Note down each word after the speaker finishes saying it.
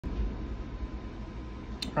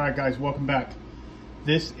All right, guys, welcome back.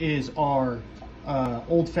 This is our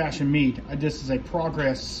old-fashioned mead. This is a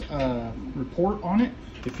progress report on it.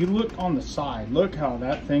 If you look on the side, look how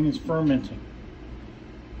that thing is fermenting.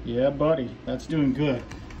 Yeah, buddy, that's doing good.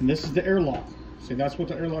 And this is the airlock. See, that's what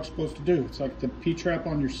the airlock's supposed to do. It's like the P-trap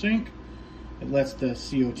on your sink. It lets the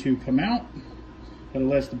CO2 come out, but it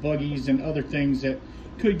lets the buggies and other things that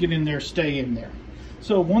could get in there stay in there.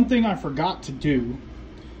 So one thing I forgot to do,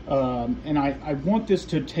 and I want this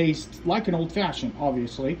to taste like an old-fashioned,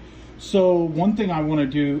 obviously. So one thing I want to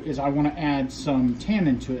do is I want to add some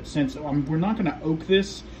tannin to it. Since we're not going to oak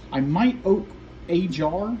this, I might oak a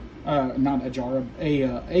jar, not a jar,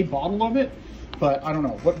 a bottle of it, but I don't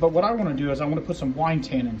know. But what I want to do is I want to put some wine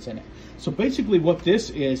tannins in it. So basically what this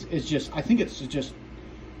is just, I think it's just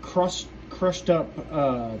crushed up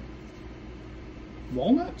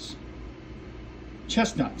walnuts?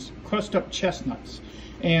 Chestnuts, crushed up chestnuts.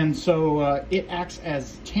 And so it acts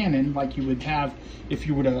as tannin like you would have if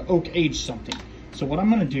you were to oak age something. So what I'm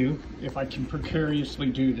going to do, if I can precariously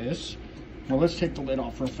do this, well, let's take the lid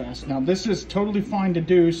off real fast. Now this is totally fine to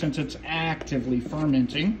do since it's actively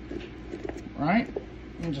fermenting, right?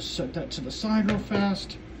 I'll just set that to the side real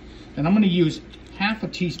fast. And I'm going to use half a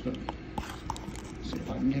teaspoon. See if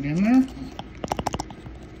I can get in there.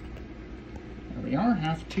 There we are,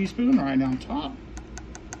 half a teaspoon right on top.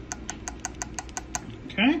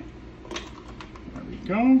 Okay, there we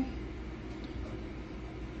go.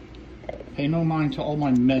 Pay no mind to all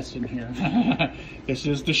my mess in here. This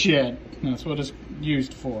is the shed. That's what it's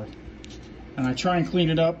used for. And I try and clean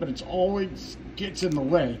it up, but it's always gets in the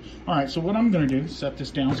way. All right, so what I'm gonna do is set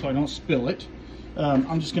this down so I don't spill it.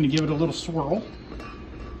 I'm just gonna give it a little swirl.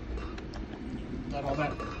 Let all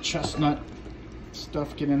that chestnut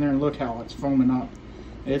stuff get in there, and look how it's foaming up.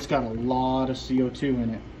 It's got a lot of CO2 in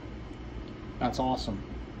it. That's awesome.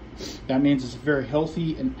 That means it's a very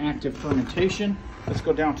healthy and active fermentation. Let's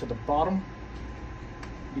go down to the bottom.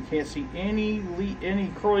 You can't see any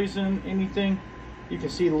krausen, anything. You can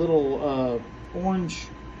see little orange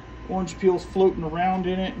peels floating around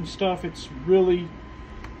in it and stuff. It's really,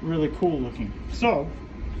 really cool looking. So,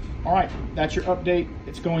 all right, that's your update.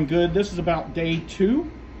 It's going good. This is about day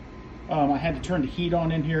 2. I had to turn the heat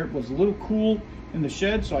on in here. It was a little cool in the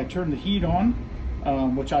shed, so I turned the heat on.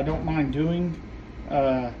 Which I don't mind doing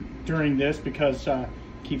during this because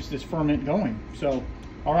keeps this ferment going. So,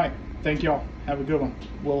 all right, thank y'all. Have a good one.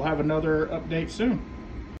 We'll have another update soon.